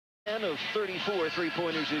10 of 34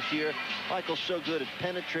 three-pointers this year. Michael's so good at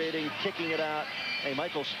penetrating, kicking it out. Hey,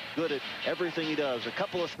 Michael's good at everything he does. A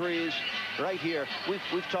couple of threes right here.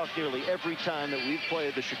 We've talked nearly every time that we've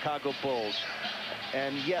played the Chicago Bulls.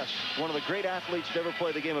 And yes, one of the great athletes to ever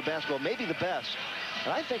play the game of basketball, maybe the best.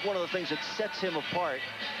 And I think one of the things that sets him apart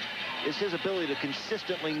is his ability to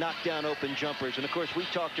consistently knock down open jumpers. And of course, we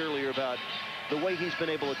talked earlier about the way he's been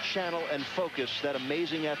able to channel and focus that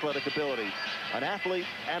amazing athletic ability. An athlete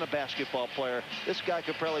and a basketball player. This guy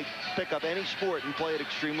could probably pick up any sport and play it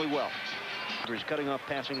extremely well. He's cutting off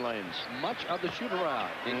passing lanes. Much of the shoot around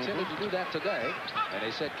intended to do that today. And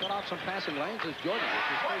they said cut off some passing lanes as Jordan gets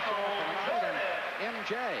his first shot off the night. And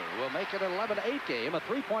MJ will make it an 11-8 game. A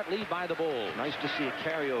 3-point lead by the Bulls. Nice to see a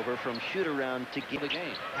carryover from shoot around to the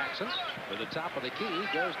game. Paxson with the top of the key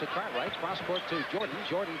goes to Cartwright. Cross court to Jordan.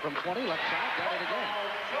 Jordan from 20 left side. Got it again.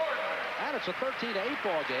 And it's a 13-8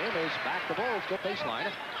 ball game. Is back the Bulls to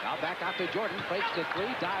baseline. Now back out to Jordan. Fakes the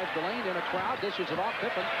three. Dives the lane in a crowd. Dishes it off.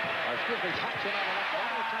 Pippen. Excuse me. Taps it on the left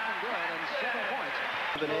corner. Time good. And 7 points.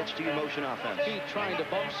 An edge to your motion offense. He trying to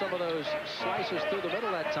bump some of those slices through the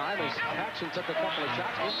middle that time as Paxson took a couple of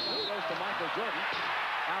shots. He goes to Michael Jordan.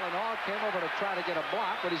 Alan Hall came over to try to get a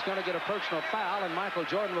block, but he's going to get a personal foul, and Michael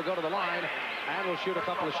Jordan will go to the line and will shoot a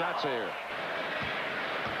couple of shots here.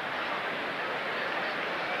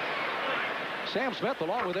 Sam Smith,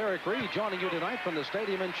 along with Eric Reed, joining you tonight from the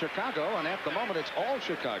stadium in Chicago. And at the moment, it's all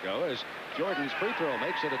Chicago as Jordan's free throw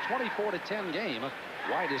makes it a 24-10 game.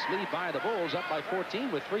 Widest lead by the Bulls, up by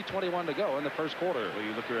 14 with 3:21 to go in the first quarter. Well,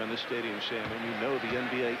 you look around this stadium, Sam, and you know the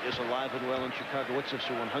NBA is alive and well in Chicago. What's this,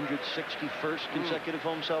 a 161st consecutive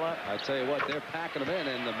home sellout? I tell you what, they're packing them in,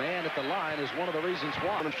 and the man at the line is one of the reasons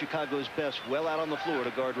why. One of Chicago's best, well out on the floor to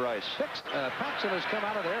guard Rice. Paxson has come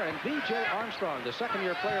out of there, and B.J. Armstrong, the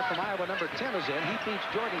second-year player from Iowa, number 10, is in. He feeds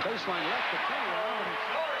Jordan baseline left to turnaround,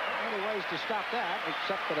 and many ways to stop that,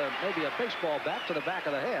 except for maybe a baseball bat to the back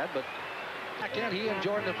of the head, but back in, he and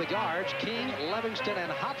Jordan at the guards. King, Livingston,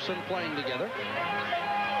 and Hobson playing together.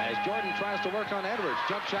 As Jordan tries to work on Edwards.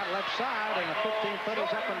 Jump shot left side, and a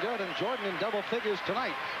 15-footer's up and good, and Jordan in double figures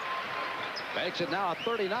tonight. Makes it now a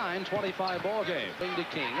 39-25 ball game. To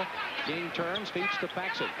King. King turns, feeds to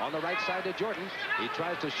Paxson. On the right side to Jordan. He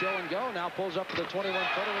tries to show and go. Now pulls up to the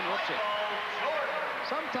 21-footer and whips it.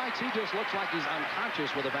 Sometimes he just looks like he's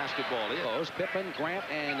unconscious with a basketball. He goes Pippen, Grant,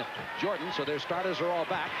 and Jordan, so their starters are all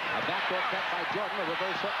back. A backdoor cut by Jordan, a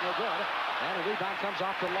reverse hook, no good. And a rebound comes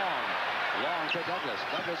off to Long. Long to Douglas.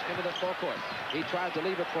 Douglas into the full court. He tries to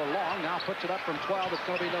leave it for Long. Now puts it up from 12. It's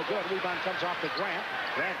going to be no good. Rebound comes off to Grant.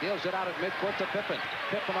 Grant deals it out at midcourt to Pippen.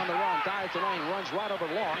 Pippen on the run, dives the lane, runs right over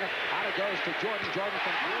Long. Out it goes to Jordan. Jordan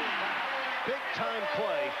from big-time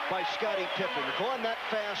play by Scottie Pippen. Going that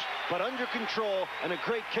fast, but under control, and a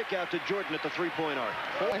great kick out to Jordan at the three-point arc.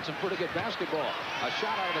 And some pretty good basketball. A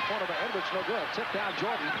shot out of the corner by Edwards, no good. Tip down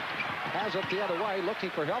Jordan. Has it the other way, looking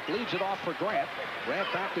for help. Leaves it off for Grant. Grant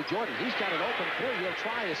back to Jordan. He's got an open three. He'll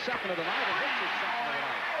try his second of the night and hits his second of the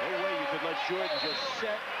night. No way you could let Jordan just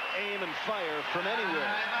set, aim, and fire from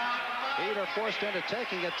anywhere. Either forced into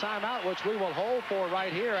taking a timeout, which we will hold for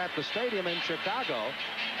right here at the stadium in Chicago.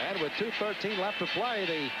 And with 2:13 left to play,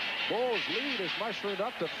 the Bulls lead is mushroomed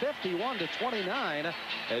up to 51-29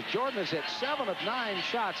 as Jordan has hit 7 of 9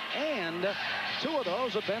 shots, and 2 of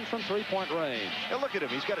those have been from three-point range. Now look at him.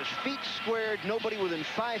 He's got his feet squared, nobody within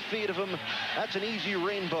 5 feet of him. That's an easy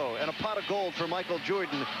rainbow and a pot of gold for Michael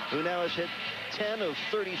Jordan, who now has hit 10 of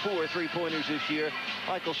 34 three-pointers this year.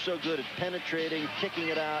 Michael's so good at penetrating, kicking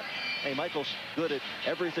it out. Hey, Michael's good at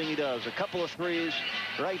everything he does. A couple of threes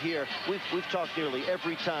right here. We've talked nearly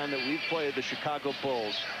every time that we've played the Chicago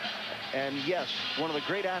Bulls. And yes, one of the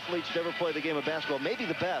great athletes to ever play the game of basketball, maybe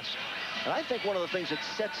the best. And I think one of the things that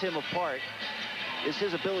sets him apart is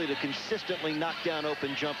his ability to consistently knock down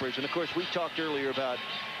open jumpers. And of course, we talked earlier about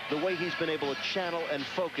the way he's been able to channel and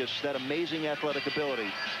focus that amazing athletic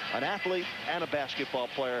ability. An athlete and a basketball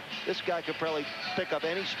player. This guy could probably pick up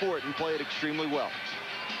any sport and play it extremely well.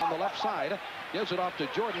 On the left side, gives it off to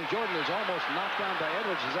Jordan. Jordan is almost knocked down by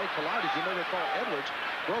Edwards as they collided. You may recall Edwards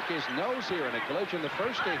broke his nose here in a collision the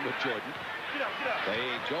first game with Jordan. They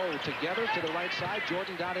go together to the right side.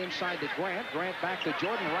 Jordan down inside to Grant. Grant back to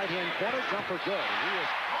Jordan, right-hand corner. Jumper good. And he is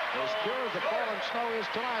as pure as the fallen snow is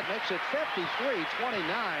tonight. Makes it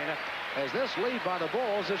 53-29 as this lead by the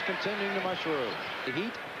Bulls is continuing to mushroom. The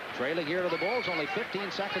Heat Trailing here to the Bulls, only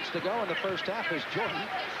 15 seconds to go in the first half is Jordan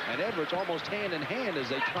and Edwards almost hand in hand as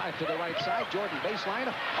they drive to the right side. Jordan baseline,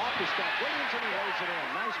 off the step. Williams, and he lays it in.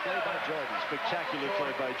 Nice play by Jordan. Spectacular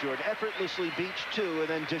play by Jordan. Effortlessly beats two and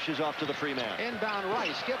then dishes off to the free man. Inbound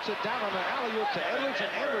Rice gets it down on the alley-oop to Edwards,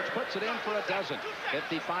 and Edwards puts it in for a dozen.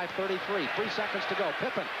 55-33, 3 seconds to go.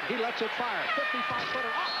 Pippen, he lets it fire.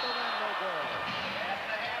 55-footer off the rim, no good.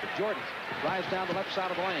 Jordan drives down the left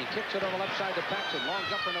side of the lane, kicks it on the left side to Paxson. Long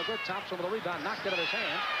jumper, no good. Thompson with a rebound, knocked out of his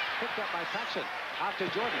hand. Picked up by Paxson. Out to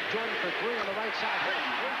Jordan. Jordan for three on the right side. 3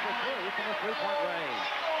 for 3 from the three-point range.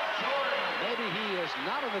 Maybe he is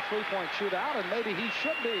not in the three-point shootout, and maybe he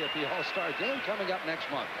should be at the All-Star game coming up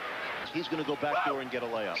next month. He's going to go back door and get a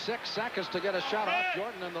layup. 6 seconds to get a shot off.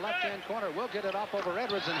 Jordan in the left-hand corner will get it up over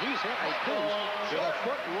Edwards, and he's hit a piece with a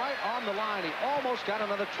foot right on the line. He almost got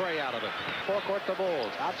another tray out of it. Forecourt the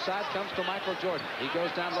Bulls. Outside comes to Michael Jordan. He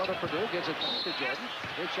goes down low to Purdue, gives it to Jordan.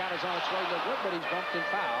 His shot is on its way, no good, but he's bumped and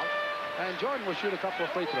fouled. And Jordan will shoot a couple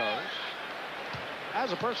of free throws.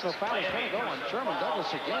 As a personal foul, he's going to go on Sherman Douglas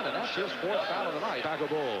again, and that's his 4th foul of the night. Chicago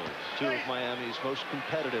Bulls. Two of Miami's most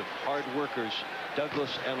competitive, hard workers,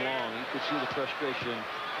 Douglas and Long. You could see the frustration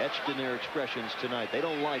etched in their expressions tonight. They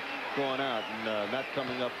don't like going out and not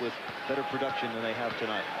coming up with better production than they have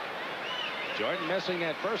tonight. Jordan missing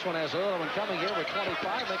that first one as Irwin coming here with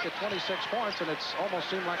 25, make it 26 points, and it's almost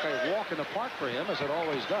seemed like a walk in the park for him, as it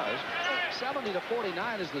always does. 70-49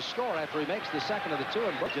 is the score after he makes the second of the two.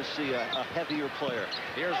 And just see a heavier player.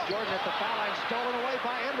 Here's Jordan at the foul line, stolen away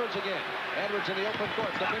by Edwards again. Edwards in the open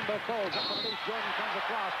court. The Bimbo Coles up underneath. Jordan comes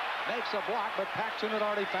across, makes a block, but Paxson had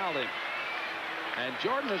already fouled him. And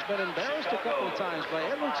Jordan has been embarrassed a couple of times by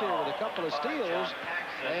Edwards here with a couple of steals,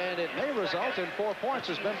 and it may result in 4 points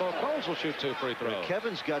as Bimbo Coles will shoot 2 free throws.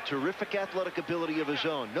 Kevin's got terrific athletic ability of his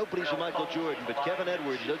own. Nobody's a Michael Jordan, but Kevin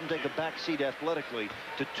Edwards doesn't take a back seat athletically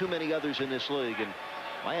to too many others in this league. And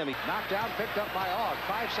Miami knocked down, picked up by Ogg.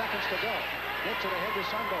 5 seconds to go. Gets it ahead to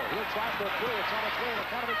Sunbull. He'll try for a three. It's on its way. The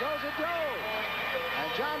count of it goes. It goes.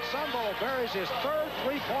 And John Sunbull buries his 3rd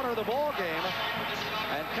three-pointer of the ball game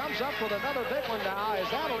and comes up with another big one now, as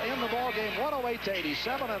that'll end the ball game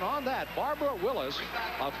 108-87. And on that, Barbara Willis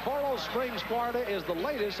of Coral Springs, Florida, is the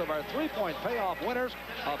latest of our three-point payoff winners.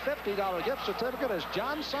 A $50 gift certificate as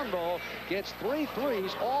John Sunbull gets 3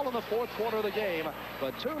 threes, all in the 4th quarter of the game.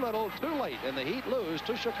 But too little, too late, and the Heat lose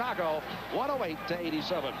to Chicago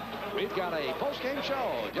 108-87. We've got a post-game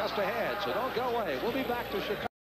show just ahead, so don't go away. We'll be back to Chicago.